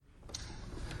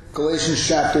Galatians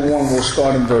chapter 1, we'll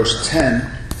start in verse 10.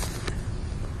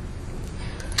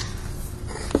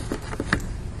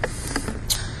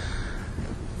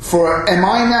 For am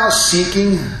I now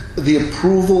seeking the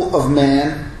approval of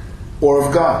man or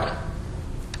of God?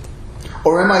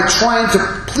 Or am I trying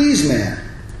to please man?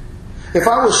 If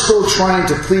I was still trying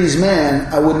to please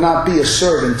man, I would not be a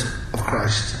servant of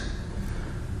Christ.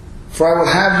 For I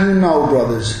would have you know,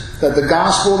 brothers, that the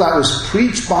gospel that was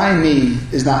preached by me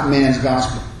is not man's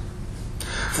gospel.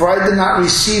 For I did not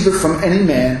receive it from any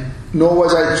man, nor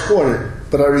was I taught it,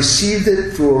 but I received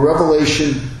it through a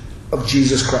revelation of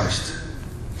Jesus Christ.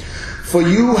 For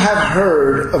you have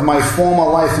heard of my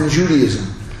former life in Judaism,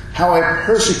 how I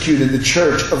persecuted the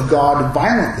church of God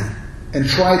violently and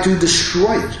tried to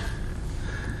destroy it.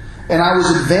 And I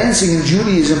was advancing in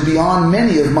Judaism beyond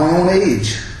many of my own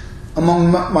age,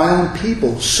 among my own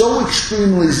people. So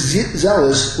extremely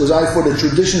zealous was I for the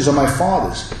traditions of my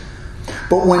fathers.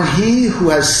 But when he who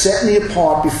has set me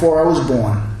apart before I was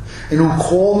born, and who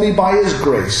called me by his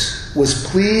grace, was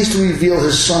pleased to reveal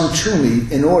his Son to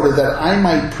me in order that I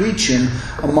might preach him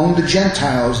among the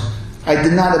Gentiles, I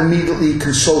did not immediately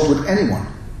consult with anyone.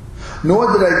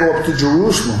 Nor did I go up to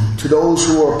Jerusalem to those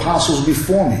who were apostles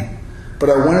before me, but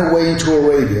I went away into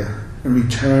Arabia and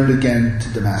returned again to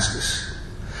Damascus.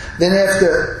 Then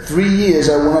after 3 years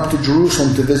I went up to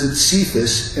Jerusalem to visit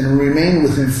Cephas and remained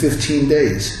with him 15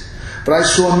 days. But I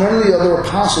saw none of the other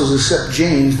apostles except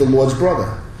James, the Lord's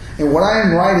brother. And what I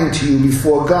am writing to you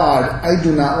before God, I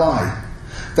do not lie.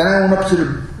 Then I went up to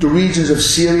the regions of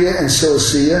Syria and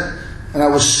Cilicia, and I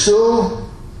was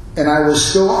still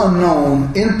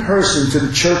unknown in person to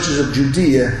the churches of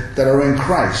Judea that are in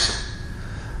Christ.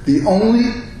 They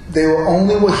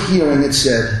were hearing it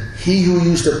said, he who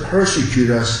used to persecute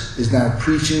us is now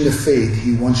preaching the faith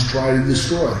he once tried to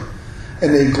destroy.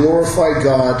 And they glorify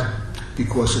God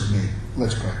because of me.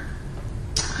 Let's pray.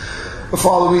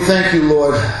 Father, we thank you,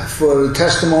 Lord, for the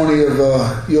testimony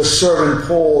of your servant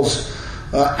Paul's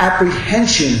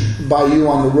apprehension by you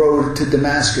on the road to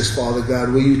Damascus, Father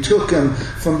God, where you took him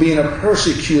from being a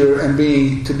persecutor and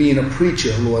to being a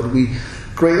preacher, Lord. We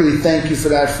greatly thank you for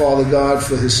that, Father God,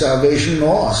 for his salvation and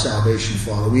all our salvation,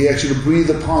 Father. We ask you to breathe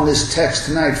upon this text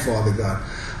tonight, Father God.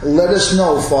 Let us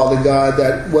know, Father God,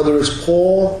 that whether it's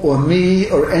Paul or me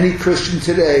or any Christian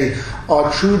today,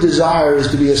 our true desire is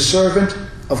to be a servant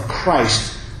of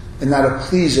Christ and not a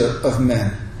pleaser of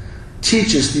men.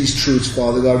 Teach us these truths,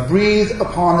 Father God. Breathe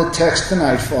upon the text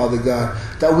tonight, Father God,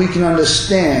 that we can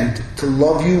understand to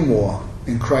love you more.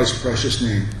 In Christ's precious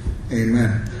name,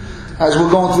 amen. As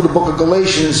we're going through the book of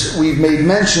Galatians, we've made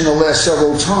mention the last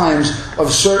several times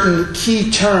of certain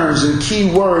key terms and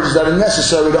key words that are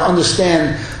necessary to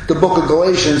understand the book of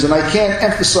Galatians. And I can't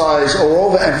emphasize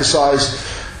or overemphasize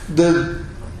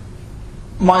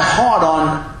my heart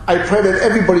on, I pray that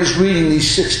everybody's reading these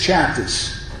 6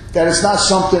 chapters. That it's not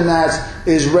something that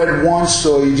is read once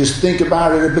or you just think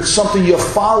about it, but something you're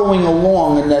following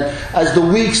along, and that as the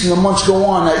weeks and the months go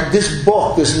on, that this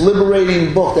book, this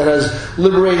liberating book that has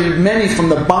liberated many from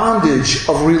the bondage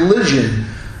of religion,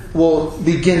 will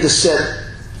begin to set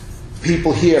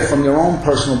people here from their own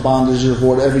personal bondage of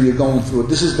whatever you're going through.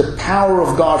 This is the power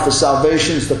of God for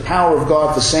salvation. It's the power of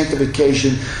God for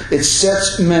sanctification. It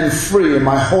sets men free. And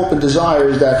my hope and desire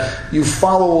is that you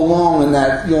follow along and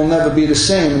that you'll never be the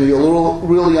same and you'll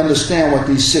really understand what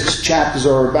these 6 chapters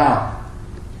are about.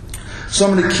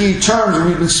 Some of the key terms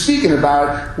we've been speaking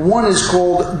about, one is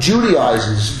called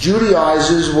Judaizers.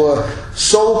 Judaizers were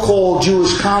so-called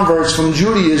Jewish converts from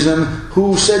Judaism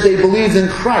who said they believed in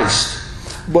Christ.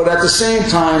 But at the same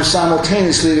time,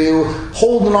 simultaneously, they were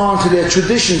holding on to their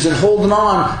traditions and holding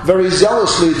on very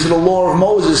zealously to the law of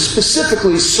Moses,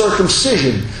 specifically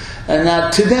circumcision. And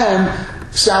that to them,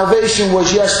 salvation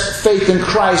was, yes, faith in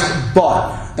Christ,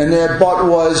 but. And their but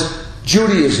was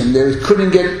Judaism. They couldn't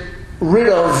get rid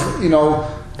of,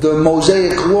 the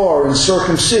Mosaic law and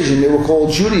circumcision. They were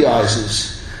called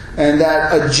Judaizers. And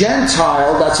that a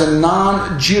Gentile, that's a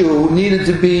non-Jew, needed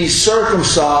to be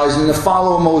circumcised and to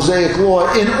follow Mosaic law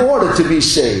in order to be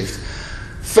saved.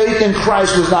 Faith in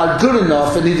Christ was not good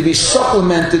enough. It needed to be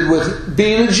supplemented with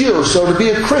being a Jew. So to be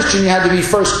a Christian, you had to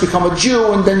first become a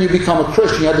Jew, and then you become a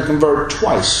Christian. You had to convert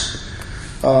twice.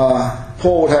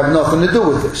 Paul would have nothing to do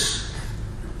with this.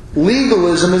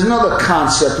 Legalism is another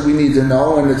concept we need to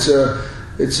know, and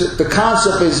the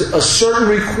concept is a certain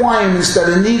requirements that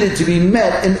are needed to be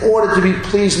met in order to be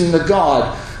pleasing to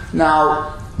God.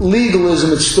 Now,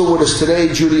 legalism is still with us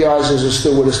today. Judaizers are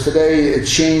still with us today. It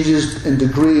changes in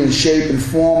degree and shape and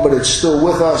form, but it's still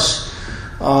with us.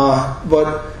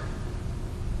 But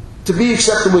To be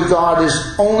accepted with God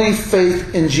is only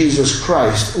faith in Jesus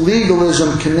Christ.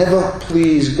 Legalism can never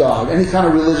please God. Any kind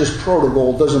of religious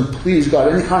protocol doesn't please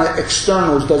God. Any kind of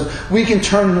externals doesn't. We can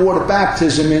turn water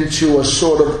baptism into a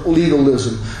sort of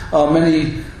legalism.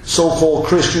 Many so-called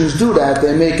Christians do that.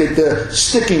 They make it the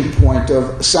sticking point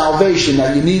of salvation,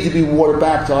 that you need to be water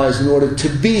baptized in order to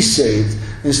be saved,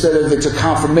 instead of it's a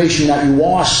confirmation that you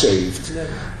are saved.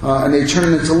 And they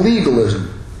turn it into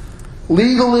legalism.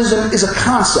 Legalism is a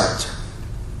concept.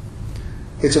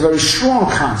 It's a very strong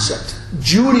concept.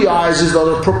 Judaizers are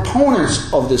the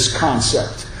proponents of this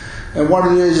concept. And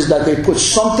what it is that they put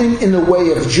something in the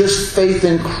way of just faith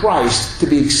in Christ to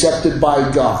be accepted by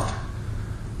God.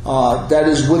 That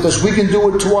is with us. We can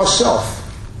do it to ourselves.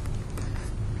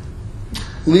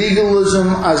 Legalism,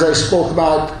 as I spoke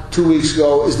about 2 weeks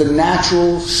ago, is the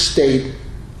natural state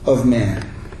of man.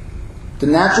 The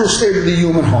natural state of the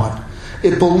human heart.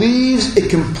 It believes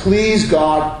it can please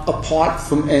God apart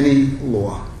from any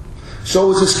law.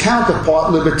 So is its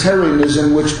counterpart,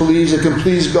 libertarianism, which believes it can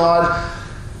please God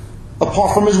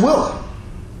apart from His will.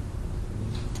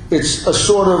 It's a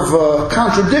sort of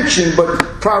contradiction, but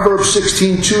Proverbs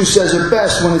 16:2 says it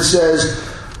best when it says,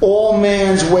 all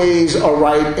man's ways are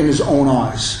right in his own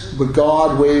eyes, but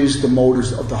God weighs the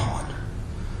motives of the heart.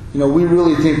 We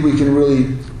really think we can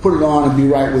really put it on and be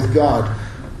right with God.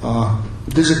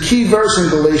 There's a key verse in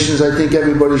Galatians I think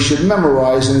everybody should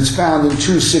memorize, and it's found in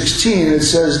 2:16. It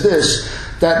says this,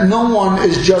 that no one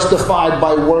is justified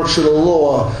by works of the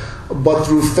law, but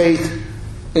through faith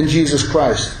in Jesus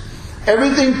Christ.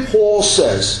 Everything Paul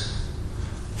says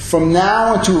from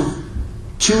now until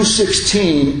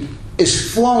 2:16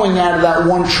 is flowing out of that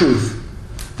one truth.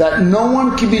 That no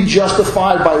one can be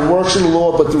justified by works of the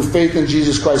law but through faith in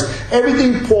Jesus Christ.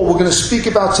 Everything, Paul, we're going to speak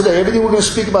about today, everything we're going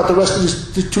to speak about the rest of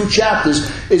these 2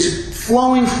 chapters is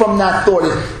flowing from that thought.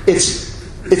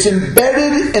 It's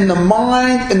embedded in the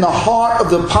mind, in the heart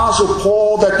of the Apostle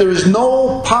Paul, that there is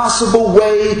no possible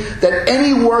way that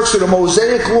any works of the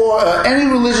Mosaic law or any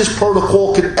religious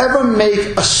protocol could ever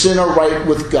make a sinner right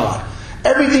with God.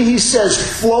 Everything he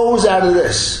says flows out of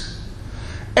this.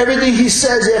 Everything he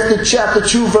says after chapter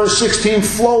 2, verse 16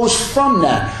 flows from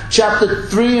that. Chapter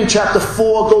 3 and chapter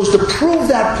 4 goes to prove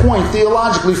that point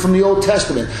theologically from the Old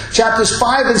Testament. Chapters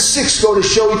 5 and 6 go to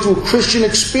show you through Christian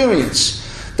experience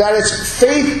that it's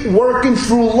faith working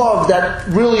through love that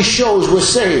really shows we're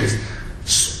saved.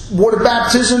 Water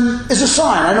baptism is a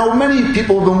sign. I know many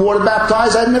people have been water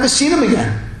baptized. I've never seen them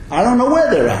again. I don't know where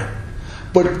they're at.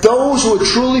 But those who are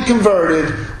truly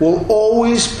converted will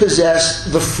always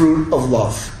possess the fruit of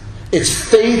love. It's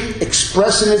faith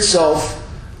expressing itself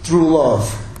through love.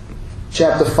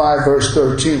 Chapter 5, verse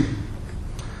 13.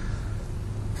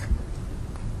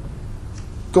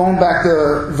 Going back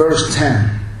to verse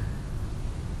 10.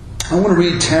 I want to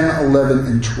read 10, 11,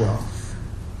 and 12.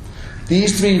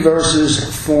 These 3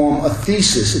 verses form a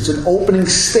thesis. It's an opening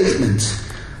statement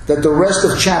that the rest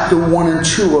of chapter 1 and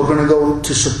 2 are going to go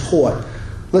to support.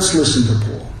 Let's listen to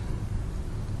Paul.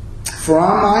 For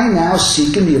am I now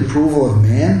seeking the approval of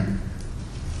man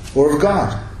or of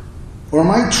God? Or am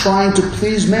I trying to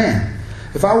please man?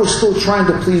 If I was still trying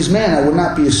to please man, I would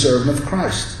not be a servant of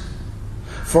Christ.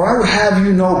 For I would have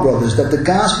you know, brothers, that the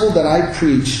gospel that I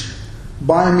preach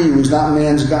by me was not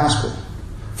man's gospel.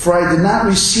 For I did not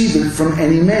receive it from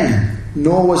any man,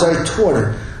 nor was I taught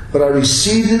it, but I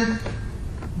received it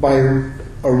by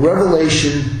a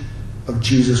revelation of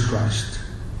Jesus Christ.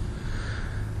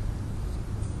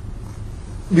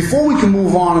 Before we can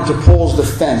move on into Paul's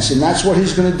defense, and that's what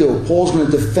he's going to do. Paul's going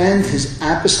to defend his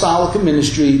apostolic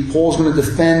ministry. Paul's going to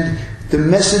defend the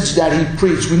message that he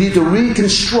preached. We need to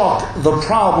reconstruct the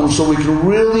problem so we can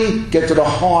really get to the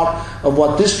heart of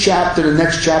what this chapter, the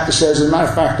next chapter says, as a matter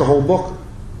of fact, the whole book.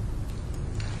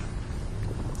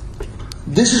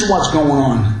 This is what's going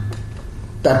on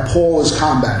that Paul is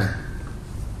combating.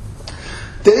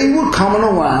 They were coming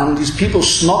around, these people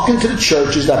snuck into the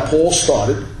churches that Paul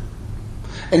started,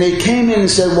 and they came in and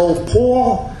said, well,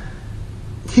 Paul,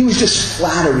 he was just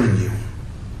flattering you.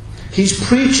 He's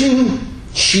preaching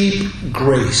cheap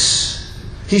grace.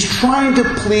 He's trying to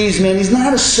please man. He's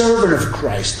not a servant of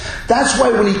Christ. That's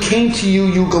why when he came to you,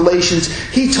 you Galatians,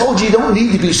 he told you you don't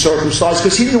need to be circumcised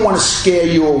because he didn't want to scare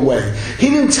you away. He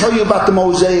didn't tell you about the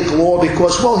Mosaic law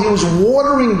because, well, he was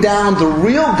watering down the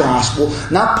real gospel,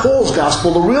 not Paul's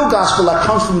gospel. The real gospel that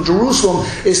comes from Jerusalem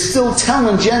is still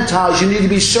telling Gentiles you need to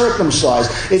be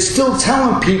circumcised. It's still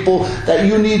telling people that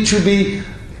you need to be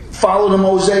follow the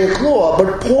Mosaic law.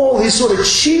 But Paul, he sort of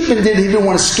cheapened it. He didn't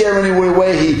want to scare anyone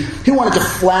away. He wanted to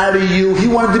flatter you. He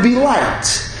wanted to be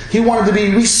liked. He wanted to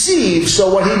be received.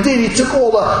 So what he did, he took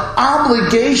all the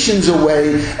obligations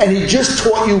away and he just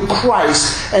taught you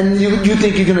Christ, and you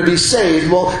think you're going to be saved.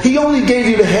 Well, he only gave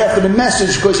you the half of the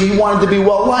message because he wanted to be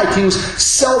well liked. He was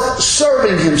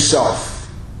self-serving himself.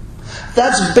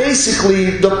 That's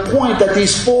basically the point that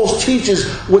these false teachers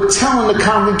were telling the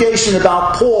congregation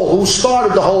about Paul, who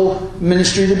started the whole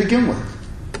ministry to begin with.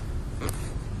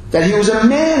 That he was a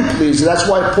man pleaser. That's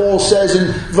why Paul says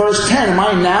in verse 10, am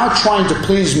I now trying to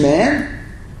please man?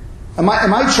 Am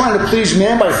I trying to please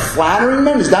man by flattering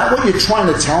men? Is that what you're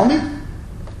trying to tell me?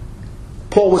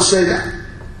 Paul would say that.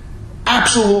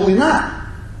 Absolutely not.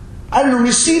 I didn't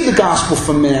receive the gospel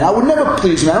from man. I would never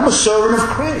please man. I'm a servant of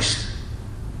Christ.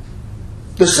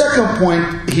 The second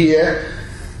point here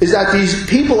is that these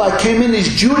people that came in,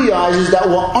 these Judaizers that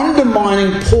were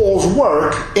undermining Paul's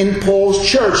work in Paul's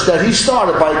church that he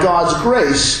started by God's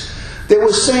grace, they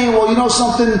were saying, well, you know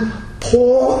something?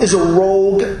 Paul is a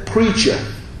rogue preacher.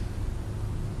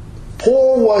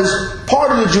 Paul was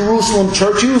part of the Jerusalem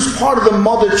church. He was part of the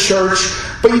mother church.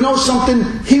 But you know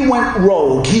something? He went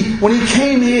rogue. When he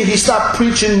came here, he stopped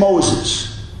preaching Moses.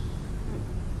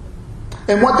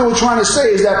 And what they were trying to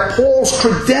say is that Paul's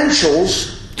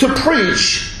credentials to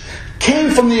preach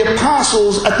came from the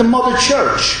apostles at the mother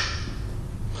church.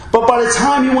 But by the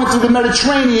time he went through the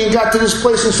Mediterranean and got to this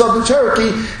place in southern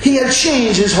Turkey, he had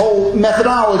changed his whole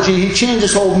methodology. He changed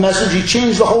his whole message. He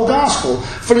changed the whole gospel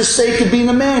for the sake of being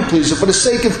a man pleaser, for the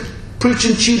sake of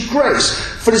preaching cheap grace,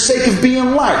 for the sake of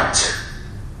being liked.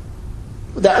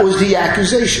 That was the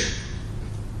accusation.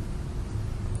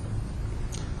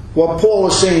 What Paul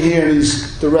is saying here in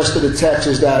the rest of the text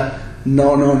is that,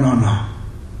 no.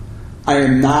 I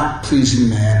am not pleasing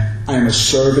man. I am a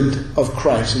servant of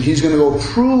Christ. And he's going to go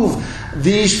prove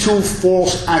these two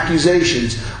false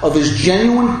accusations of his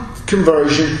genuine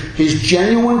conversion, his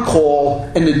genuine call,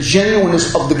 and the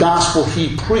genuineness of the gospel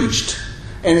he preached.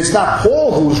 And it's not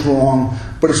Paul who's wrong,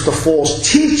 but it's the false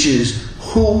teachers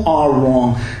who are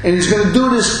wrong. And he's going to do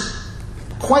this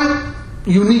quite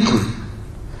uniquely.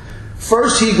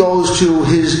 First, he goes to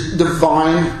his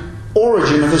divine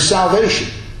origin of his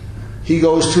salvation. He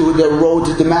goes to the road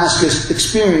to Damascus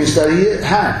experience that he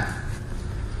had.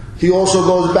 He also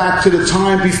goes back to the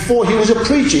time before he was a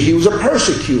preacher. He was a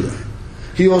persecutor.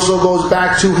 He also goes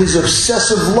back to his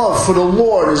obsessive love for the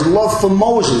Lord, his love for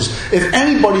Moses. If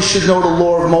anybody should know the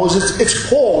law of Moses, it's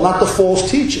Paul, not the false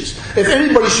teachers. If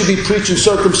anybody should be preaching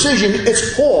circumcision,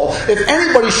 it's Paul. If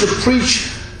anybody should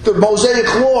preach the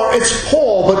Mosaic law, it's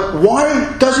Paul. But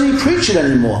why doesn't he preach it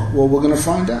anymore? Well, we're going to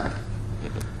find out.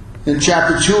 In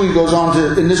chapter 2, he goes on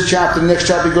to, in this chapter, the next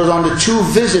chapter, he goes on to 2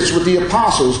 visits with the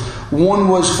apostles. One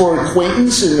was for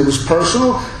acquaintance and it was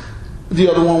personal. The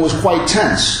other one was quite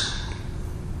tense.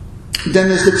 Then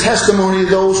there's the testimony of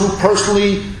those who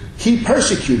personally he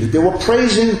persecuted. They were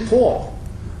praising Paul.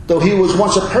 Though he was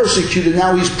once a persecutor,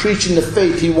 now he's preaching the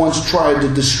faith he once tried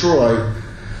to destroy.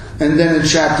 And then in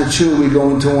chapter 2, we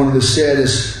go into one of the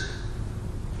saddest,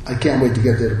 I can't wait to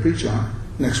get there to preach on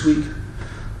next week,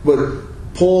 but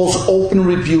Paul's open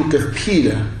rebuke of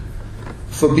Peter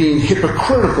for being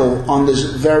hypocritical on this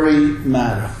very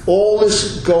matter. All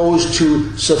this goes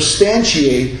to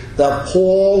substantiate that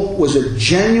Paul was a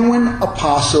genuine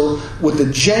apostle with a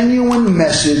genuine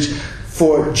message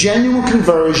for genuine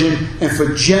conversion and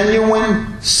for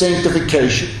genuine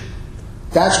sanctification.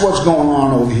 That's what's going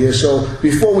on over here. So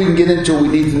before we can get into it, we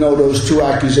need to know those 2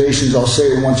 accusations. I'll say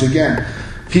it once again.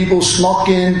 People snuck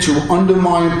in to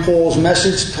undermine Paul's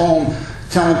message,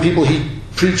 telling people he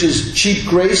preaches cheap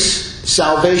grace,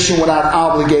 salvation without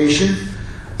obligation,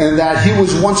 and that he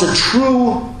was once a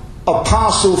true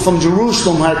apostle from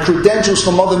Jerusalem, had credentials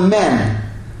from other men,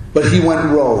 but he went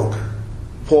rogue.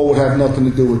 Paul would have nothing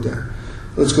to do with that.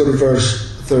 Let's go to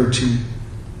verse 13.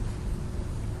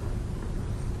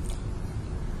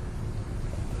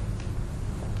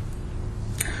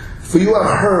 For you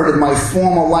have heard of my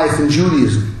former life in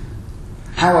Judaism,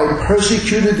 how I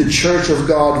persecuted the church of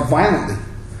God violently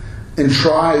and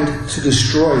tried to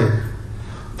destroy it.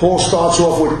 Paul starts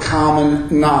off with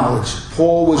common knowledge.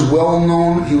 Paul was well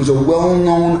known. He was a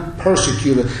well-known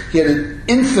persecutor. He had an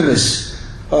infamous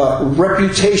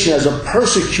reputation as a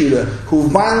persecutor who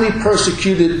violently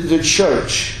persecuted the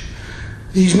church.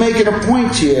 He's making a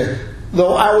point here.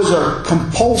 Though I was a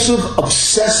compulsive,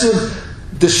 obsessive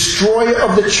destroyer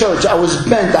of the church, I was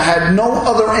bent. I had no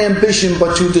other ambition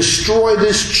but to destroy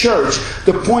this church.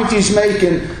 The point he's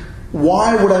making,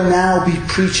 why would I now be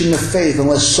preaching the faith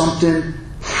unless something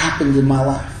happened in my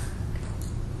life?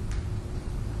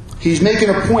 He's making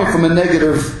a point from a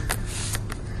negative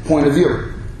point of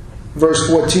view. Verse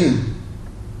 14.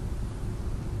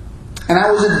 And I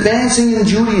was advancing in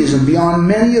Judaism beyond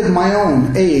many of my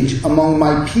own age among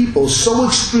my people. So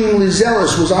extremely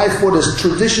zealous was I for the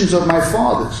traditions of my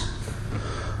fathers.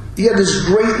 He had this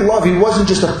great love. He wasn't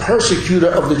just a persecutor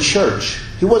of the church.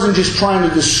 He wasn't just trying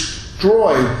to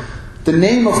destroy the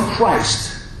name of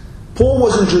Christ. Paul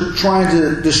wasn't trying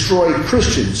to destroy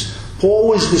Christians. Paul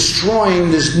was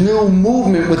destroying this new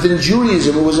movement within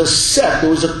Judaism. It was a sect. It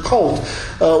was a cult.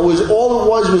 All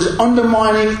it was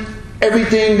undermining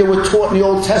everything that were taught in the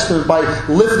Old Testament by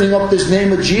lifting up this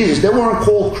name of Jesus. They weren't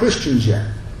called Christians yet.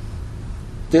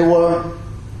 They were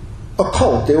a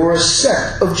cult. They were a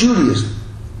sect of Judaism.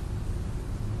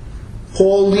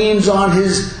 Paul leans on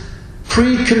his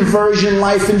pre-conversion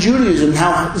life in Judaism,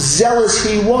 how zealous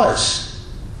he was.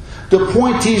 The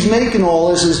point he's making all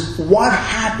this is, what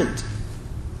happened?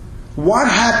 What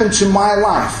happened to my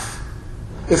life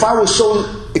if I was so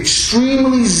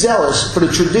extremely zealous for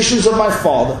the traditions of my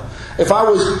father, if I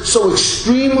was so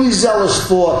extremely zealous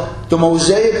for the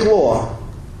Mosaic law,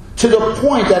 to the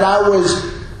point that I was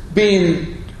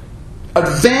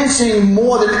advancing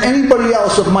more than anybody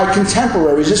else of my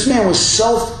contemporaries? This man was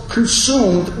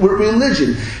self-consumed with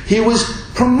religion. He was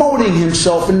promoting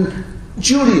himself in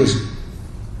Judaism.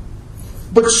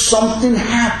 But something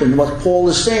happened, what Paul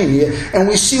is saying here. And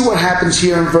we see what happens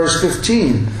here in verse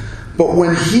 15. But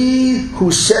when he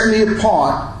who set me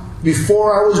apart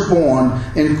before I was born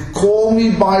and called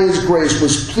me by his grace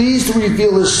was pleased to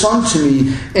reveal his Son to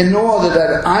me in order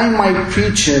that I might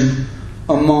preach him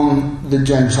among the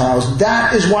Gentiles.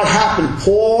 That is what happened.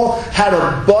 Paul had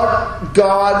a but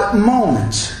God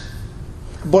moment.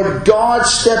 But God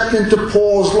stepped into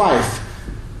Paul's life.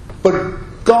 But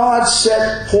God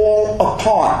set Paul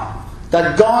apart.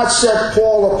 That God set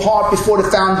Paul apart before the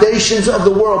foundations of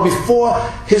the world, before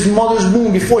his mother's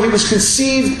womb, before he was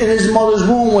conceived in his mother's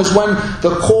womb, was when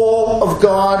the call of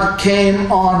God came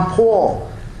on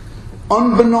Paul.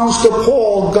 Unbeknownst to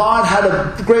Paul, God had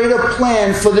a greater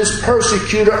plan for this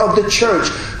persecutor of the church,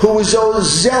 who was so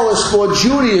zealous for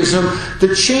Judaism,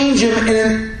 to change him in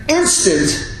an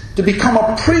instant to become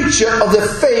a preacher of the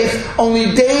faith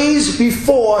only days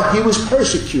before he was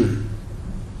persecuted.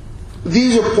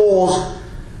 These are Paul's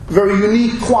very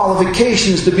unique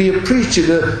qualifications to be a preacher,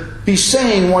 to be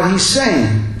saying what he's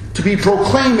saying, to be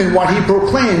proclaiming what he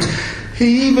proclaims.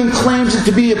 He even claims it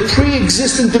to be a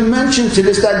pre-existent dimension to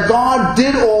this, that God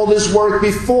did all this work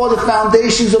before the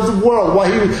foundations of the world,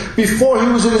 before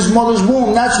he was in his mother's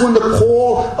womb. That's when the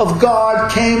call of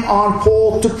God came on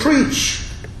Paul to preach.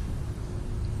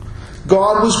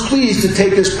 God was pleased to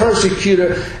take this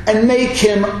persecutor and make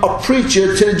him a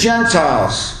preacher to the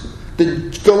Gentiles.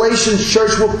 The Galatians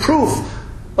church were proof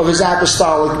of his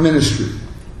apostolic ministry.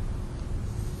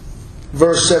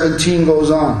 Verse 17 goes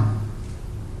on.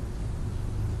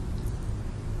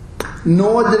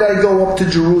 Nor did I go up to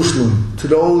Jerusalem to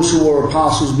those who were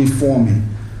apostles before me,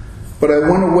 but I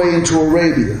went away into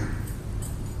Arabia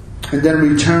and then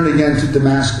returned again to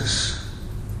Damascus.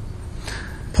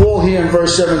 Paul here in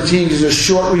verse 17 gives a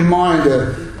short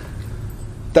reminder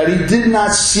that he did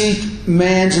not seek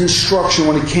man's instruction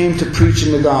when it came to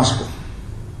preaching the gospel.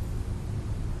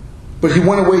 But he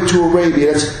went away to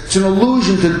Arabia. It's an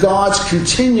allusion to God's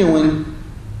continuing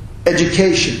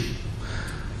education.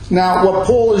 Now, what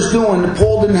Paul is doing,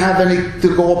 Paul didn't have any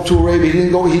to go up to Arabia. He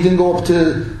didn't go up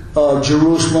to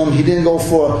Jerusalem. He didn't go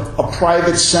for a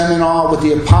private seminar with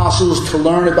the apostles to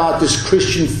learn about this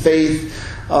Christian faith.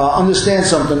 Understand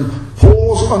something.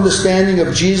 Paul's understanding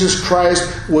of Jesus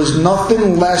Christ was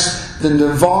nothing less than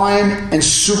divine and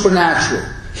supernatural.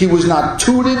 He was not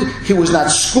tutored. He was not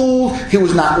schooled. He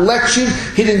was not lectured.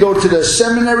 He didn't go to the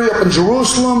seminary up in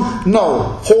Jerusalem.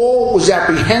 No. Paul was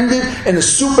apprehended in a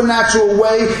supernatural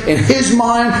way in his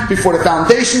mind before the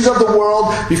foundations of the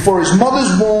world, before his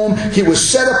mother's womb. He was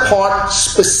set apart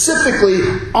specifically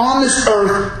on this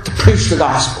earth to preach the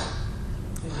gospel.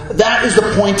 That is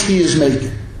the point he is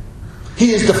making.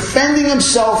 He is defending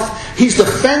himself. He's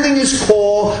defending his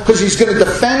call because he's going to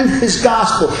defend his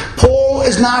gospel. Paul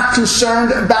is not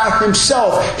concerned about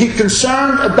himself. He's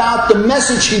concerned about the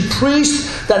message he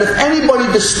preached, that if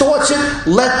anybody distorts it,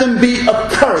 let them be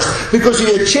accursed. Because if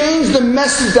you change the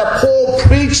message that Paul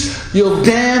preached, you'll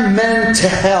damn men to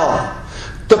hell.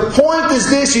 The point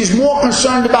is this: he's more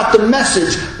concerned about the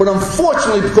message, but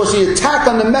unfortunately, because he attacked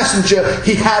on the messenger,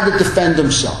 he had to defend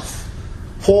himself.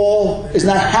 Paul is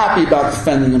not happy about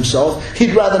defending himself.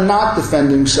 He'd rather not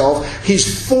defend himself.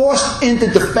 He's forced into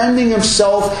defending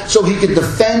himself so he can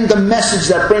defend the message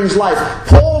that brings life.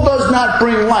 Paul does not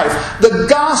bring life. The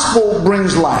gospel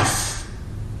brings life.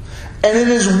 And it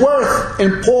is worth,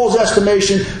 in Paul's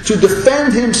estimation, to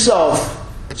defend himself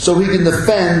so he can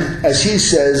defend, as he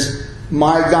says,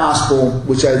 my gospel,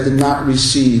 which I did not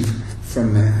receive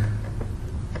from man.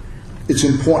 It's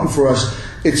important for us.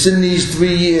 It's in these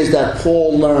 3 years that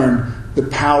Paul learned the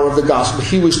power of the gospel.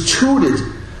 He was tutored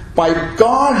by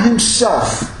God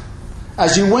himself.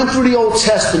 As he went through the Old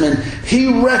Testament,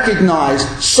 he recognized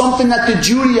something that the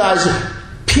Judaizers,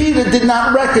 Peter did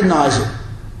not recognize it.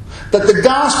 That the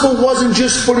gospel wasn't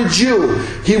just for the Jew.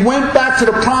 He went back to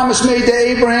the promise made to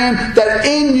Abraham that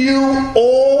in you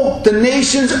all the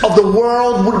nations of the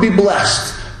world would be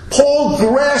blessed. Paul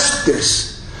grasped this.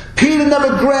 Peter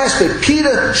never grasped it.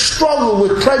 Peter struggled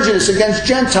with prejudice against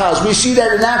Gentiles. We see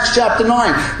that in Acts chapter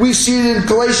 9. We see it in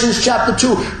Galatians chapter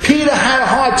 2. Peter had a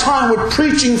hard time with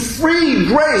preaching free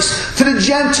grace to the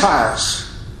Gentiles.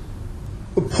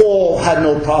 But Paul had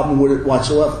no problem with it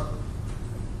whatsoever.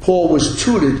 Paul was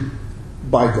tutored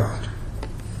by God.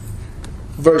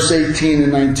 Verse 18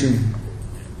 and 19.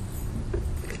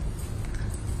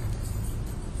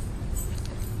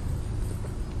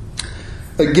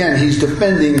 Again, he's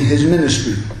defending his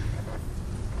ministry.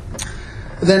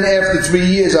 Then after 3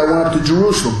 years, I went up to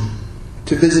Jerusalem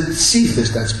to visit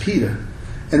Cephas, that's Peter,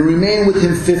 and remained with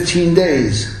him 15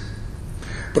 days.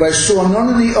 But I saw none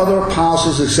of the other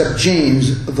apostles except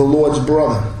James, the Lord's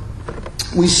brother.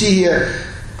 We see here,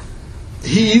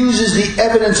 he uses the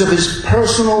evidence of his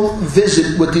personal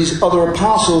visit with these other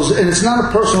apostles, and it's not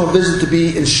a personal visit to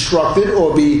be instructed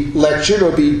or be lectured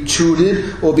or be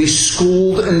tutored or be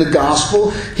schooled in the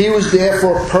gospel. He was there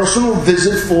for a personal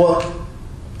visit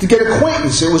to get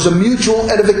acquaintance. It was a mutual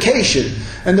edification.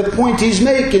 And the point he's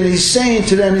making, he's saying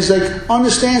to them, he's like,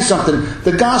 understand something.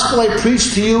 The gospel I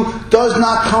preach to you does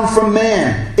not come from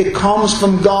man. It comes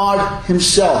from God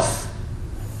himself.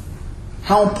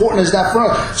 How important is that for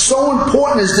us? So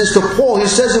important is this to Paul. He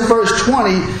says in verse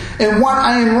 20, "In what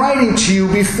I am writing to you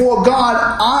before God,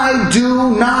 I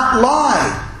do not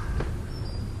lie."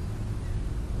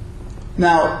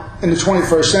 Now, in the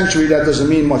 21st century, that doesn't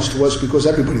mean much to us because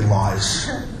everybody lies.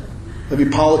 Every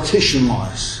politician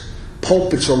lies.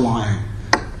 Pulpits are lying.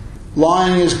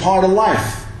 Lying is part of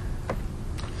life.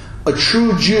 A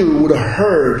true Jew would have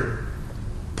heard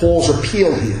Paul's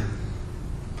appeal here.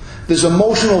 This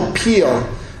emotional appeal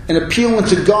and appealing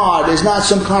to God is not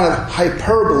some kind of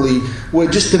hyperbole where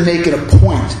just to make it a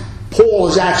point. Paul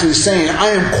is actually saying, I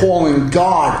am calling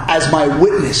God as my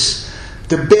witness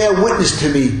to bear witness to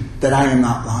me that I am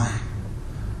not lying.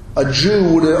 A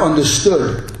Jew would have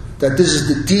understood that this is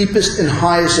the deepest and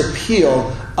highest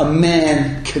appeal a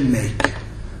man can make.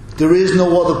 There is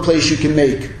no other place you can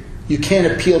make. You can't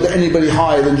appeal to anybody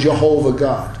higher than Jehovah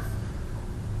God.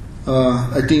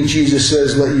 I think Jesus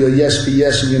says, let your yes be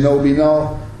yes and your no be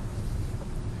no.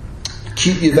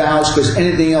 Keep your vows, because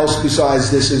anything else besides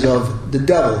this is of the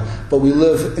devil. But we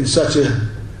live in such a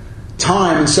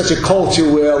time, in such a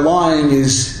culture where lying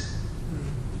is,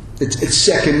 it's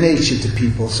second nature to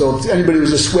people. So if anybody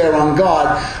was to swear on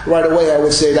God, right away I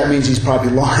would say that means he's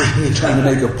probably lying and trying to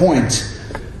make a point.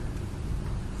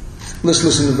 Let's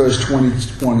listen to verse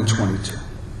 21 and 22.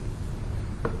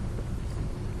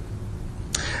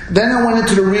 Then I went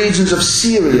into the regions of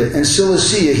Syria and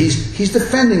Cilicia. He's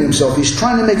defending himself. He's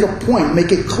trying to make a point,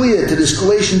 make it clear to this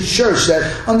Galatian church that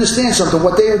understand something.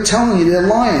 What they are telling you, they're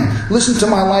lying. Listen to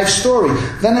my life story.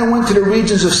 Then I went to the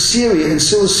regions of Syria and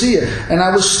Cilicia, and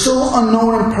I was still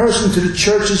unknown in person to the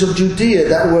churches of Judea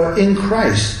that were in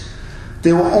Christ.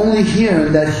 They were only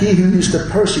hearing that he who used to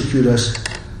persecute us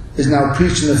is now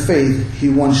preaching the faith he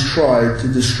once tried to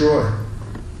destroy.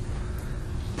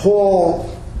 Paul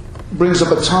brings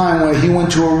up a time when he went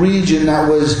to a region that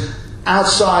was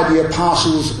outside the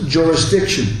apostles'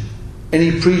 jurisdiction, and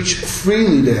he preached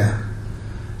freely there.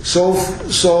 So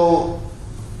far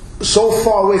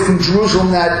away from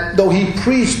Jerusalem that though he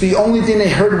preached, the only thing they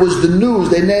heard was the news.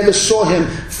 They never saw him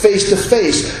face to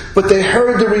face, but they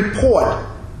heard the report.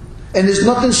 And there's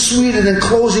nothing sweeter than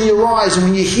closing your eyes, and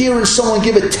when you're hearing someone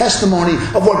give a testimony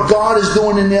of what God is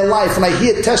doing in their life, and I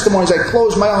hear testimonies, I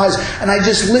close my eyes and I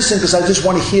just listen because I just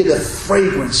want to hear the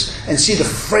fragrance and see the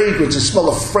fragrance and smell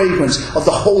the fragrance of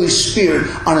the Holy Spirit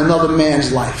on another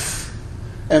man's life.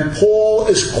 And Paul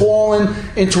is calling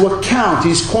into account.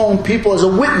 He's calling people as a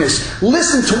witness.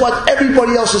 Listen to what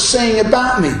everybody else is saying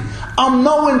about me. I'm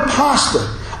no imposter.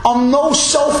 I'm no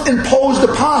self-imposed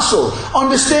apostle.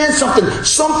 Understand something.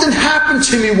 Something happened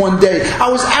to me one day. I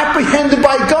was apprehended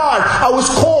by God. I was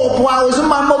called while I was in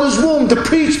my mother's womb to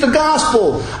preach the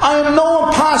gospel. I am no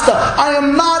imposter. I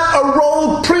am not a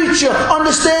rogue preacher.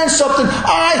 Understand something.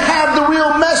 I have the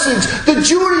real message. The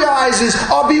Judaizers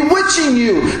are bewitching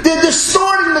you. They're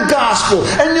distorting the gospel.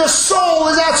 And your soul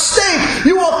is at stake.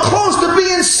 You are close to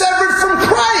being severed from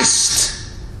Christ.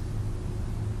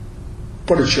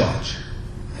 What a charge.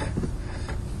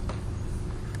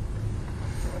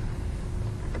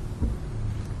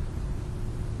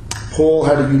 Paul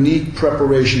had a unique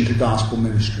preparation to gospel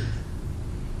ministry.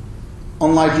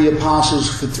 Unlike the apostles,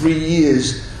 for 3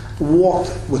 years walked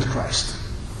with Christ.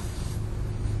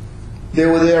 They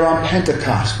were there on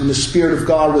Pentecost when the Spirit of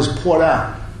God was poured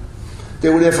out. They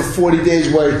were there for 40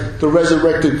 days where the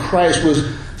resurrected Christ was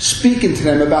speaking to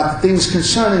them about the things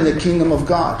concerning the kingdom of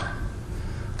God.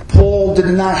 Paul did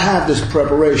not have this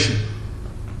preparation.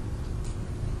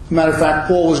 As a matter of fact,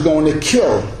 Paul was going to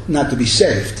kill, not to be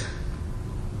saved.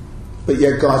 But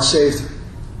yet God saved him.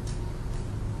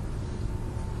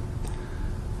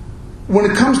 When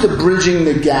it comes to bridging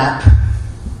the gap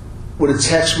with a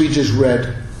text we just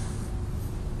read,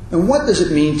 and what does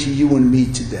it mean to you and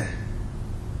me today?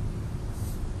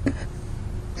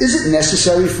 Is it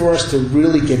necessary for us to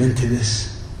really get into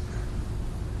this?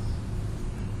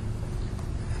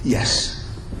 Yes.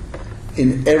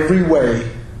 In every way,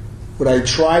 what I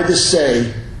tried to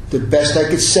say, the best I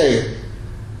could say it,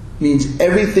 means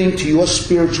everything to your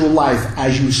spiritual life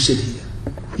as you sit here.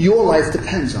 Your life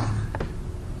depends on it.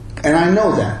 And I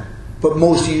know that, but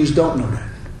most of you don't know that.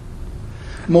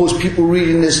 Most people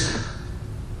reading this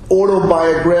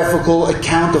autobiographical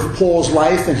account of Paul's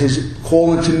life and his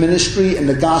call into ministry and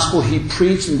the gospel he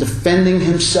preached and defending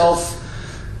himself,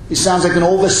 he sounds like an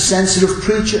oversensitive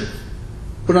preacher.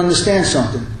 But understand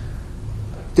something.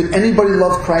 Did anybody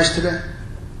love Christ today?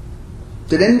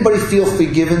 Did anybody feel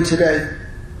forgiven today?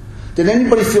 Did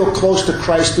anybody feel close to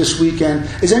Christ this weekend?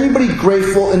 Is anybody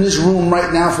grateful in this room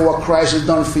right now for what Christ has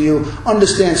done for you?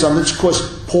 Understand something. It's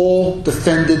because Paul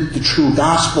defended the true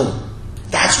gospel.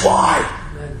 That's why.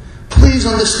 Please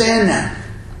understand that.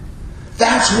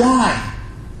 That's why.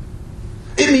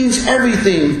 It means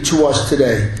everything to us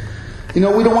today. You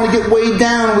know, we don't want to get weighed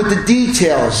down with the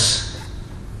details.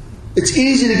 It's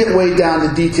easy to get weighed down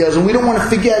the details, and we don't want to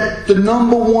forget the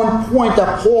number one point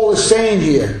that Paul is saying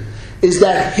here is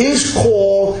that his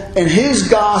call and his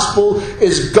gospel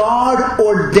is God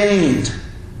ordained.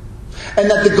 And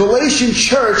that the Galatian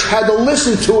church had to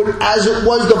listen to it as it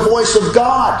was the voice of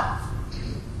God.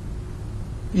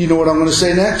 You know what I'm going to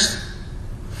say next?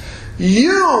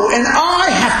 You and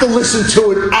I have to listen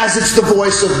to it as it's the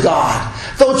voice of God.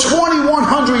 Though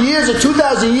 2,100 years or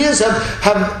 2,000 years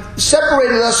have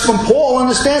separated us from Paul,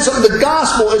 understand something. The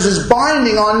gospel is as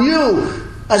binding on you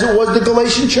as it was the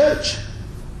Galatian church.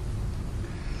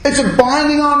 It's a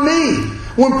binding on me.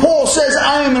 When Paul says,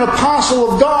 I am an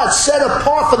apostle of God, set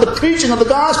apart for the preaching of the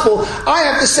gospel, I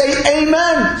have to say,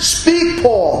 amen. Speak,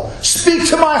 Paul. Speak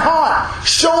to my heart.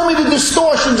 Show me the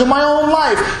distortions of my own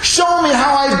life. Show me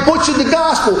how I've butchered the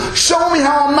gospel. Show me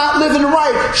how I'm not living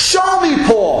right. Show me,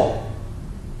 Paul.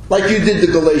 Like you did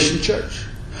the Galatian church.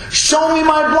 Show me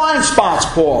my blind spots,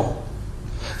 Paul.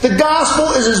 The gospel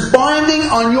is as binding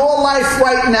on your life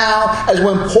right now as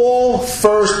when Paul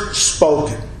first spoke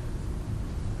it.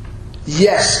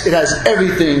 Yes, it has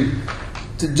everything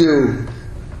to do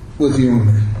with you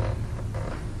and me.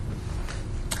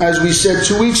 As we said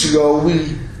 2 weeks ago,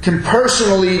 we can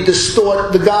personally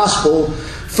distort the gospel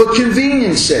for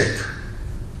convenience sake.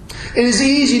 It is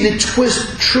easy to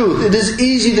twist truth. It is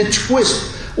easy to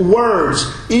twist words,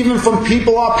 even from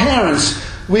people, our parents.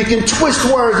 We can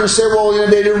twist words and say, well, you know,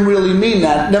 they didn't really mean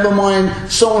that. Never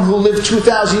mind someone who lived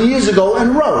 2,000 years ago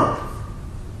and wrote.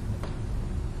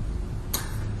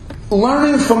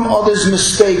 Learning from others'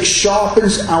 mistakes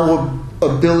sharpens our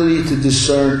ability to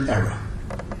discern error.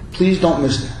 Please don't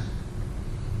miss that.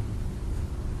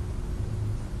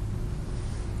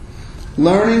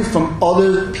 Learning from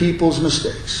other people's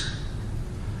mistakes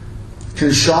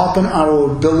can sharpen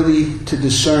our ability to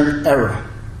discern error,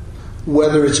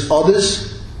 whether it's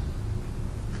others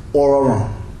or our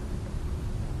own.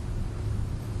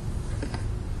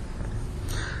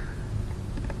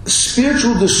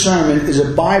 Spiritual discernment is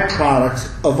a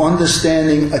byproduct of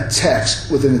understanding a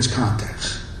text within its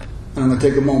context. And I'm going to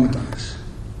take a moment on this.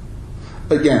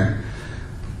 Again,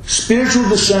 spiritual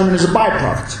discernment is a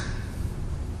byproduct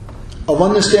of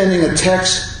understanding a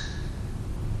text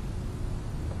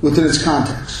within its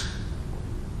context.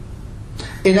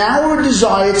 In our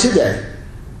desire today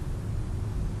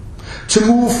to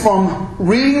move from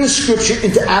reading the scripture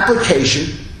into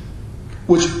application,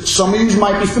 which some of you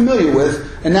might be familiar with,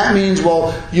 and that means,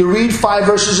 well, you read 5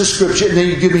 verses of scripture and then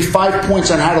you give me 5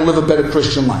 points on how to live a better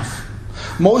Christian life.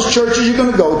 Most churches you're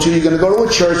going to go to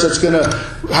a church that's going to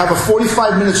have a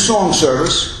 45-minute song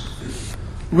service,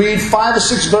 read 5 or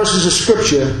 6 verses of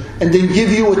scripture, and then give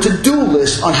you a to-do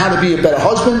list on how to be a better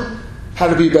husband, how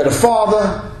to be a better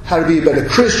father, how to be a better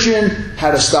Christian, how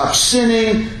to stop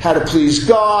sinning, how to please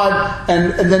God,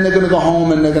 and then they're going to go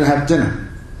home and they're going to have dinner.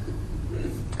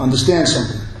 Understand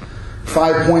something.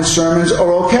 5-point sermons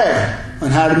are okay. on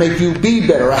how to make you be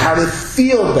better or how to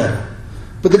feel better.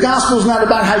 But the gospel is not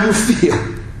about how you feel.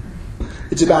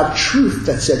 It's about truth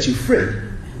that sets you free.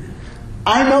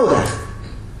 I know that.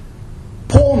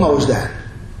 Paul knows that.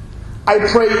 I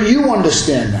pray you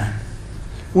understand that.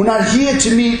 We're not here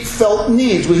to meet felt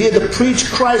needs. We're here to preach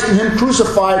Christ and Him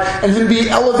crucified and Him being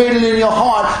elevated in your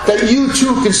heart, that you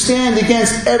too can stand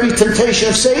against every temptation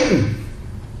of Satan.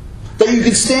 That you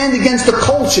can stand against the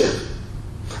culture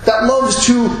that loves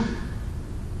to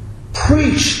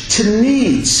preach to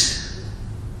needs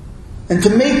and to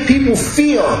make people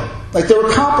feel like they're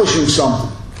accomplishing something.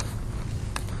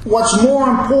 What's more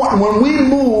important, when we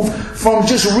move from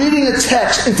just reading a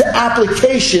text into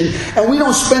application, and we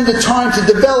don't spend the time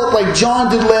to develop, like John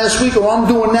did last week or I'm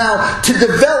doing now, to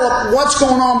develop what's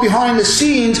going on behind the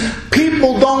scenes,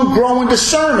 people don't grow in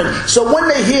discernment. So when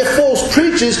they hear false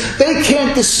preachers, they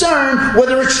can't discern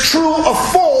whether it's true or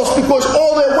false, because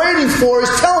all they're waiting for is,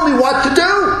 tell me what to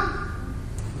do.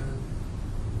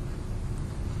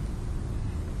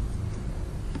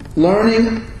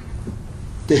 Learning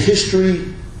the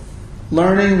history,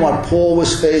 learning what Paul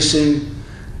was facing,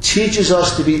 teaches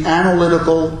us to be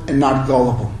analytical and not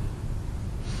gullible.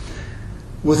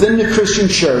 Within the Christian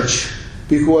church,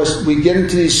 because we get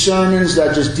into these sermons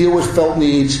that just deal with felt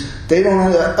needs, they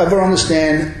don't ever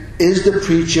understand, is the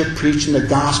preacher preaching the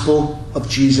gospel of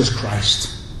Jesus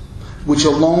Christ, which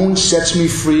alone sets me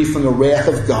free from the wrath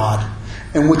of God,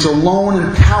 and which alone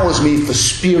empowers me for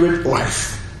spirit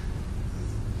life.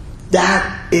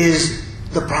 That is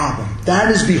the problem.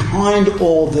 That is behind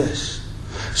all this.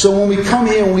 So when we come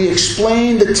here and we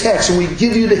explain the text and we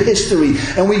give you the history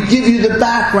and we give you the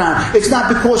background, it's not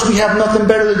because we have nothing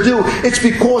better to do. It's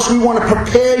because we want to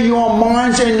prepare your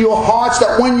minds and your hearts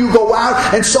that when you go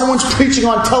out and someone's preaching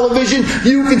on television,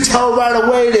 you can tell right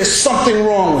away there's something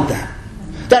wrong with that.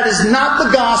 That is not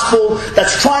the gospel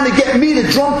that's trying to get me to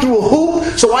jump through a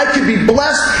hoop so I can be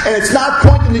blessed, and it's not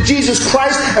pointing to Jesus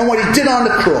Christ and what He did on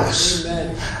the cross.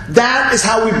 Amen. That is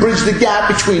how we bridge the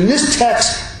gap between this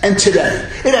text and today.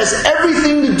 It has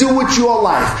everything to do with your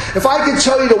life. If I could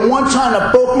tell you the one time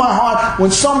that broke my heart, when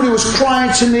somebody was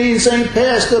crying to me and saying,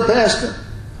 Pastor, Pastor.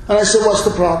 And I said, what's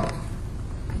the problem?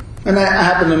 And I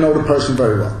happen to know the person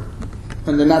very well.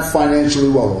 And they're not financially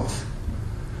well off.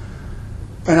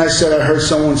 And I said, I heard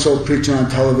so-and-so preaching on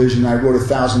television. I wrote a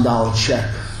 $1,000 check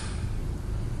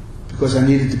because I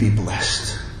needed to be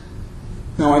blessed.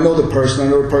 Now, I know the person. I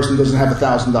know the person doesn't have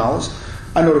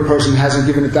 $1,000. I know the person hasn't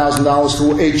given $1,000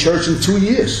 to a church in 2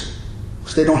 years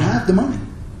because they don't have the money.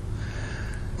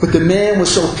 But the man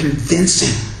was so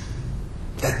convincing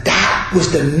that that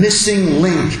was the missing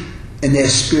link in their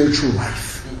spiritual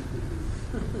life.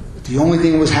 The only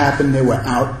thing that was happening, they were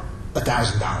out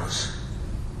 $1,000.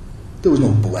 There was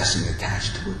no blessing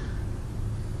attached to it.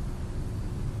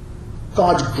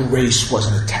 God's grace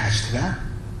wasn't attached to that.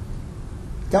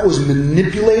 That was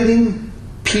manipulating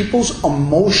people's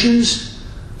emotions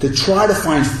to try to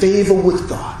find favor with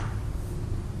God.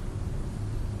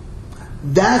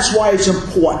 That's why it's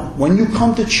important. When you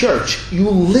come to church, you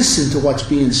listen to what's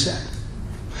being said.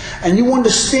 And you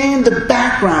understand the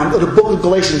background of the book of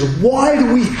Galatians. Why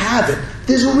do we have it?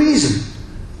 There's a reason.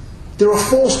 There are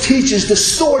false teachers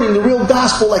distorting the real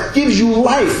gospel that gives you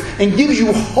life and gives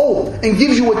you hope and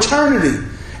gives you eternity.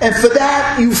 And for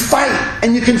that you fight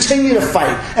and you continue to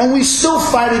fight. And we still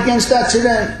fight against that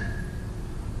today.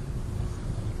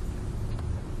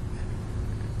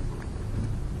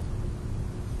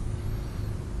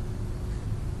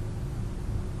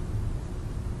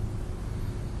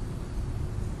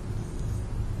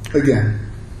 Again,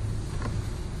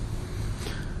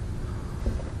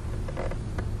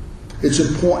 it's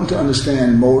important to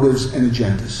understand motives and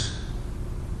agendas.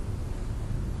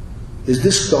 Is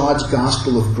this God's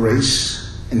gospel of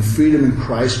grace and freedom in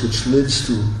Christ which leads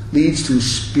to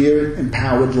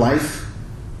spirit-empowered life?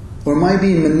 Or am I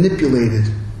being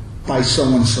manipulated by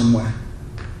someone some way?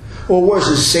 Or worse,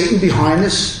 is Satan behind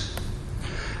this?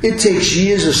 It takes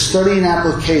years of study and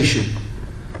application.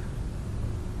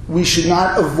 We should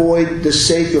not avoid the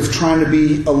sake of trying to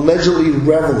be allegedly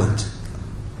relevant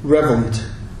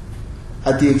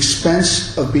at the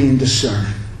expense of being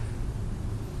discerning.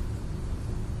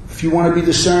 If you want to be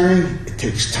discerning, it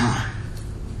takes time.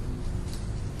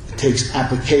 It takes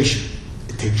application.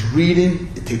 It takes reading.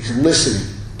 It takes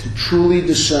listening to truly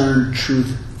discern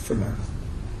truth from error.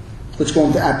 Let's go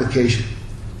into application.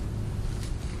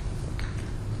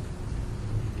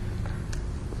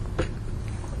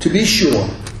 To be sure,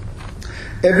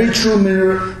 every true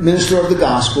minister of the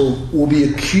gospel will be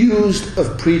accused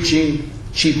of preaching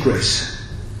cheap grace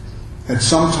at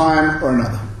some time or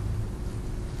another.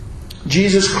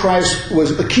 Jesus Christ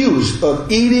was accused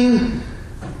of eating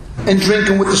and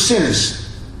drinking with the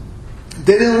sinners.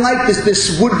 They didn't like this.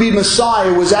 This would-be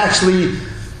Messiah was actually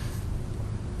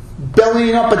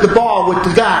bellying up at the bar with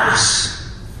the guys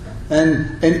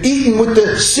and eating with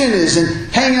the sinners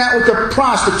and hanging out with the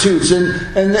prostitutes and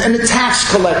the tax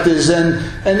collectors and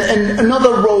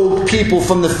another rogue people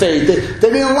from the faith. They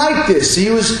didn't like this. He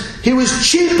was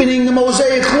cheapening the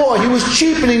Mosaic law. He was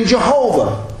cheapening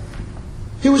Jehovah.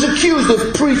 He was accused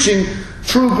of preaching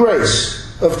true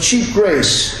grace, of cheap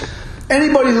grace.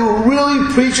 Anybody who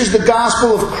really preaches the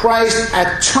gospel of Christ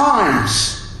at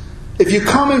times, if you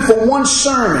come in for one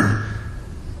sermon,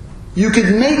 you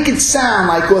could make it sound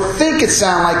like, or think it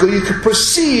sound like, or you could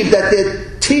perceive that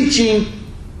they're teaching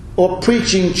or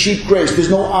preaching cheap grace.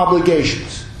 There's no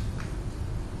obligations.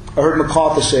 I heard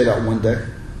MacArthur say that one day.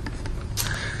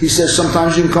 He says,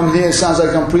 sometimes you can come here, it sounds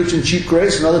like I'm preaching cheap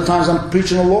grace, and other times I'm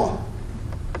preaching the law.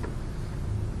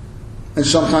 And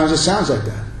sometimes it sounds like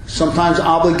that. Sometimes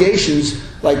obligations,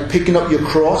 like picking up your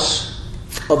cross,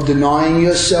 of denying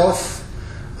yourself,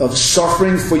 of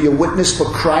suffering for your witness for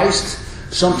Christ.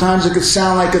 Sometimes it could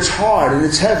sound like it's hard and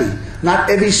it's heavy. Not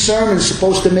every sermon is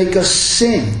supposed to make us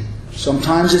sing.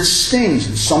 Sometimes it stings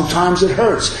and sometimes it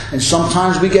hurts. And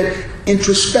sometimes we get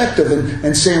introspective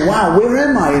and saying, wow, where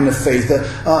am I in the faith?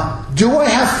 Do I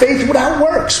have faith without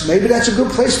works? Maybe that's a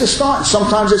good place to start. And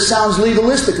sometimes it sounds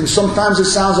legalistic and sometimes it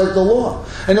sounds like the law.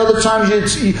 And other times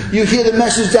you hear the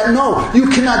message that no, you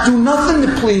cannot do nothing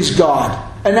to please God.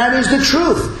 And that is the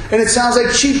truth. And it sounds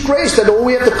like cheap grace, that all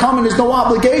we have to come and there's no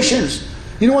obligations.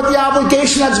 You know what the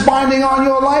obligation that's binding on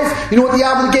your life? You know what the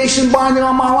obligation binding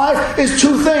on my life is?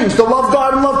 Two things: to love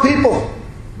God and love people.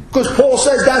 Because Paul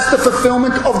says that's the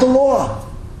fulfillment of the law.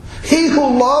 He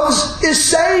who loves is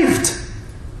saved.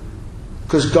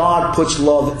 Because God puts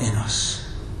love in us.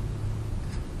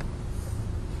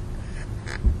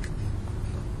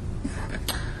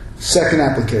 Second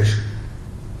application.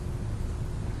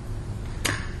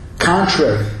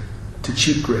 Contrary to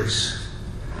cheap grace,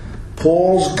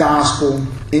 Paul's gospel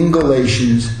in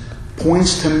Galatians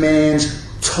points to man's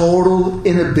total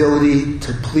inability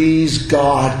to please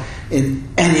God in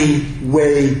any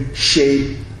way,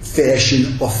 shape,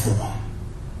 fashion, or form.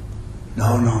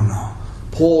 No.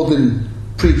 Paul didn't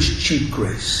preach cheap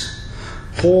grace.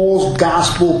 Paul's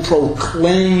gospel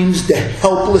proclaims the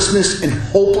helplessness and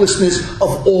hopelessness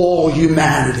of all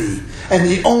humanity. And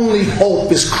the only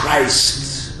hope is Christ.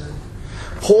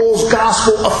 Paul's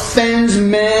gospel offends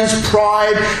man's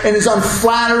pride and is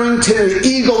unflattering to the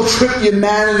ego trip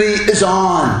humanity is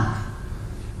on.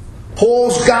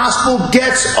 Paul's gospel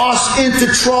gets us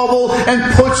into trouble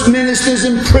and puts ministers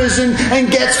in prison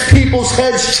and gets people's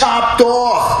heads chopped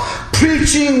off.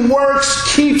 Preaching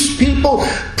works keeps people.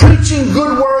 Preaching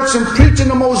good works and preaching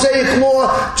the Mosaic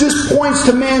law just points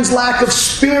to man's lack of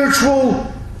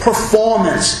spiritual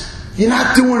performance. You're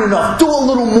not doing enough. Do a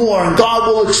little more and God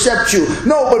will accept you.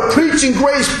 No, but preaching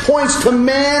grace points to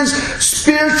man's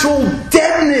spiritual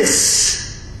deadness.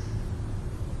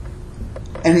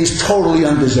 And he's totally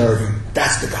undeserving.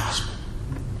 That's the gospel.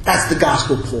 That's the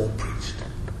gospel Paul preached.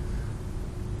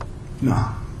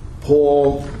 No.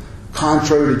 Paul,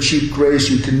 contrary to cheap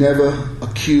grace, you can never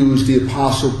accuse the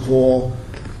Apostle Paul.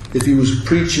 If he was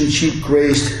preaching cheap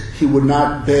grace, he would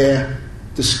not bear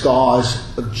the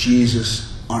scars of Jesus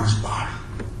on his body.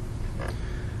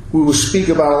 We will speak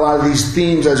about a lot of these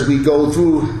themes as we go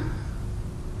through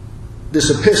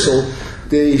this epistle.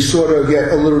 They sort of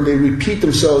they repeat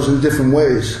themselves in different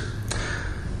ways.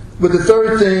 But the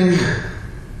third thing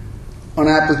on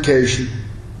application,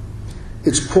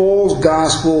 it's Paul's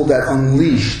gospel that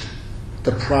unleashed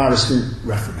the Protestant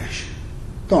Reformation.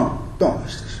 Don't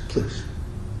miss this, please.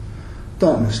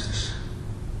 Don't miss this.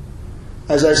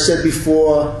 As I said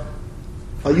before,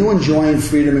 are you enjoying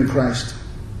freedom in Christ?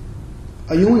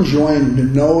 Are you enjoying to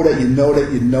know that you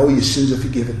know your sins are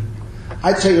forgiven?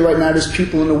 I tell you right now, there's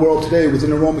people in the world today within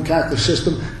the Roman Catholic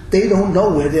system, they don't know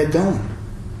where they're going.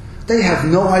 They have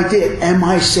no idea. Am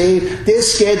I saved? They're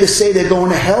scared to say they're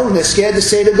going to hell, and they're scared to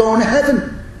say they're going to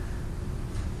heaven.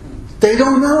 They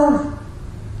don't know.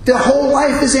 Their whole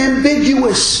life is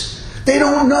ambiguous. They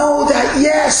don't know that,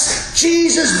 yes,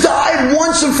 Jesus died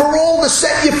once and for all to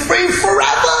set you free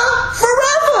forever.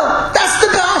 Forever. That's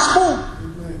the gospel.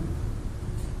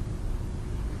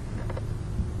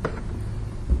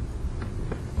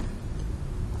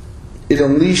 It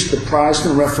unleashed the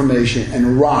Protestant Reformation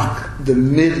and rocked the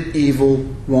medieval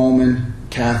Roman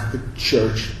Catholic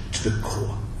Church to the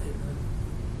core.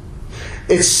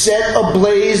 It set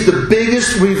ablaze the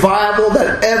biggest revival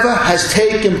that ever has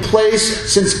taken place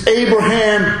since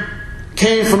Abraham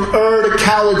came from Ur the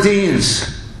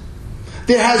Chaldeans.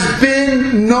 There has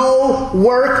been no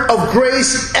work of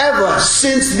grace ever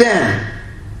since then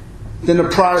than the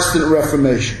Protestant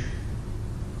Reformation.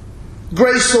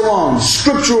 Grace alone,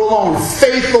 Scripture alone,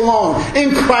 faith alone,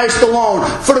 in Christ alone,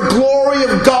 for the glory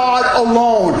of God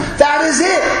alone. That is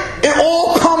it. It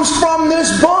all comes from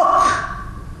this book.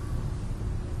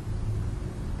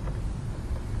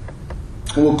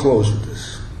 And we'll close with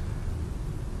this.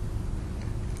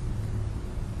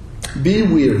 Be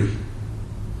weary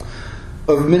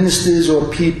of ministers or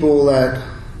people that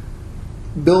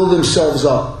build themselves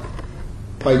up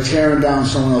by tearing down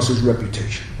someone else's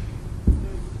reputation.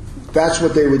 That's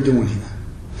what they were doing here.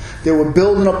 They were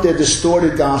building up their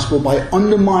distorted gospel by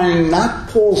undermining not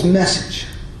Paul's message,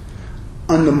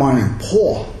 undermining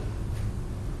Paul.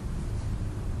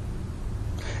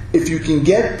 If you can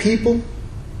get people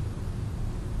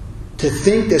to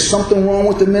think there's something wrong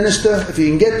with the minister, if you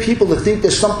can get people to think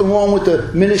there's something wrong with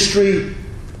the ministry,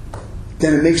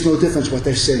 then it makes no difference what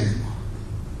they say anymore.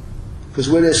 Because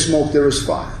where there's smoke, there is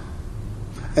fire.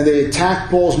 And they attacked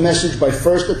Paul's message by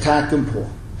first attacking Paul.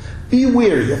 Be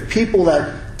wary of people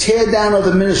that tear down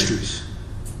other ministries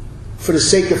for the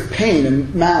sake of pain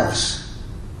and malice.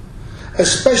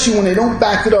 Especially when they don't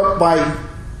back it up by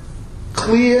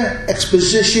clear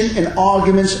exposition and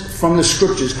arguments from the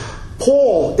Scriptures.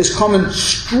 Paul is coming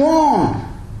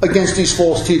strong against these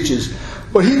false teachers.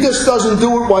 But he just doesn't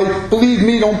do it by believe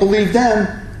me, don't believe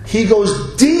them. He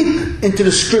goes deep into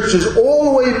the Scriptures, all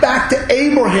the way back to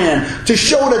Abraham, to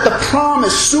show that the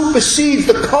promise supersedes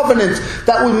the covenant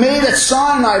that was made at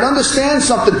Sinai. Understand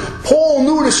something. Paul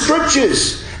knew the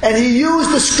Scriptures, and he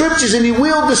used the Scriptures, and he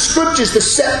wielded the Scriptures to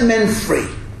set men free.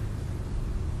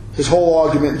 His whole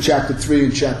argument in chapter 3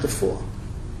 and chapter 4.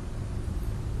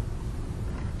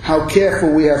 How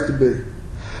careful we have to be.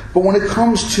 But when it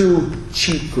comes to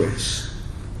cheap grace,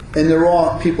 and there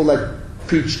are people that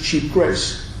preach cheap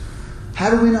grace, how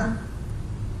do we know?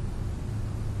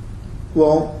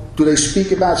 Well, do they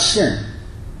speak about sin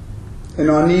and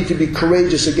our need to be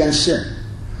courageous against sin?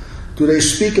 Do they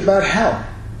speak about hell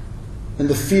and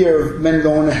the fear of men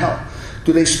going to hell?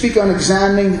 Do they speak on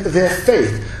examining their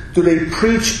faith? Do they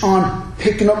preach on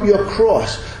picking up your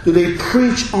cross? Do they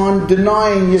preach on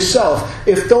denying yourself?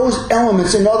 If those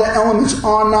elements and other elements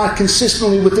are not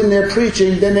consistently within their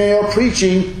preaching, then they are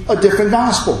preaching a different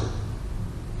gospel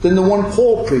than the one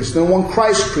Paul preached, than the one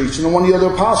Christ preached, and the one the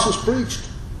other apostles preached.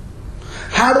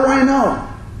 How do I know?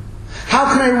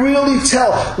 How can I really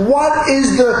tell? What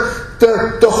is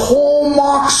the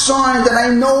hallmark sign that I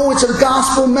know it's a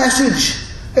gospel message?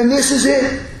 And this is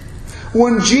it.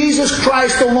 When Jesus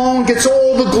Christ alone gets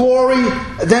all the glory,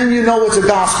 then you know it's a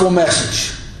gospel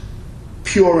message.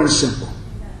 Pure and simple.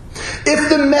 If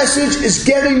the message is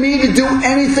getting me to do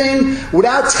anything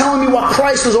without telling me what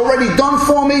Christ has already done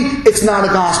for me, it's not a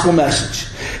gospel message.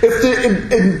 If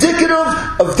the indicative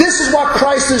of this is what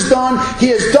Christ has done, He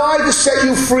has died to set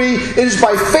you free, it is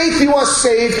by faith you are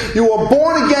saved, you are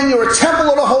born again, you are a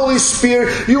temple of the Holy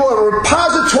Spirit, you are a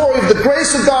repository of the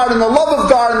grace of God and the love of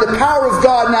God and the power of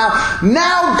God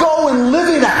now go and live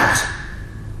it out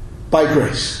by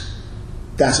grace.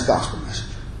 That's a gospel message.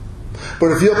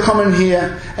 But if you're coming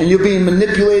here and you're being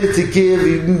manipulated to give,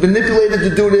 you're manipulated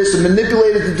to do this and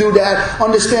manipulated to do that,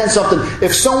 understand something.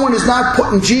 If someone is not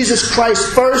putting Jesus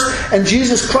Christ first and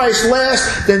Jesus Christ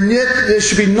last, then there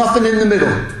should be nothing in the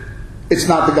middle. It's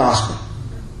not the gospel.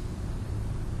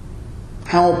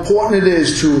 How important it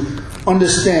is to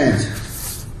understand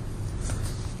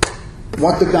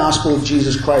what the gospel of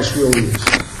Jesus Christ really is.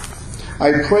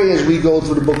 I pray as we go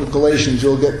through the book of Galatians,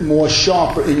 you'll get more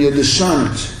sharper in your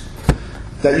discernment.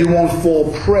 That you won't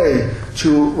fall prey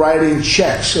to writing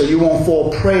checks, or you won't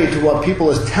fall prey to what people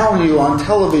are telling you on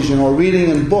television or reading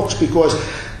in books because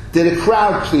they're the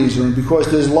crowd pleaser and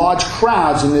because there's large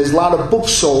crowds and there's a lot of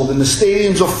books sold and the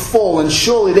stadiums are full and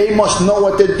surely they must know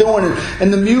what they're doing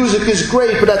and the music is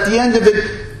great, but at the end of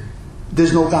it,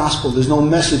 there's no gospel, there's no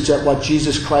message that what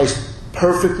Jesus Christ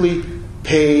perfectly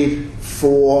paid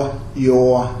for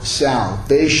your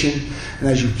salvation. And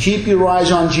as you keep your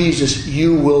eyes on Jesus,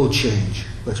 you will change.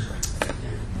 Let's pray.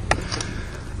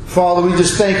 Father, we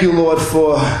just thank you, Lord,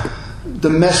 for the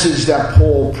message that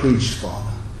Paul preached,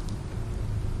 Father.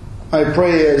 I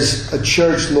pray as a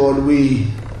church, Lord, we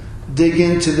dig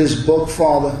into this book,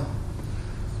 Father.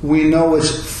 We know its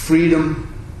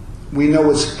freedom. We know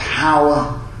its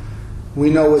power. We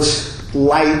know its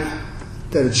light,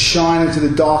 that it shine into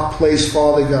the dark place,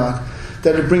 Father God,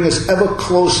 that it bring us ever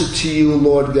closer to you,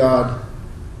 Lord God.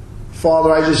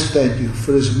 Father, I just thank you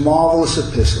for this marvelous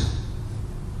epistle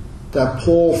that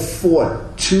Paul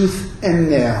fought tooth and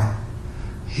nail.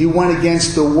 He went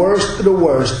against the worst of the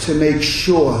worst to make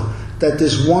sure that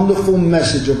this wonderful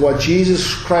message of what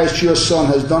Jesus Christ, your Son,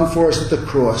 has done for us at the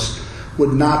cross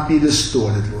would not be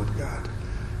distorted, Lord God.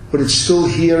 But it's still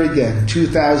here again,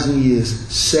 2,000 years,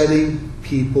 setting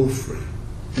people free.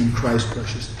 In Christ's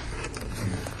precious name.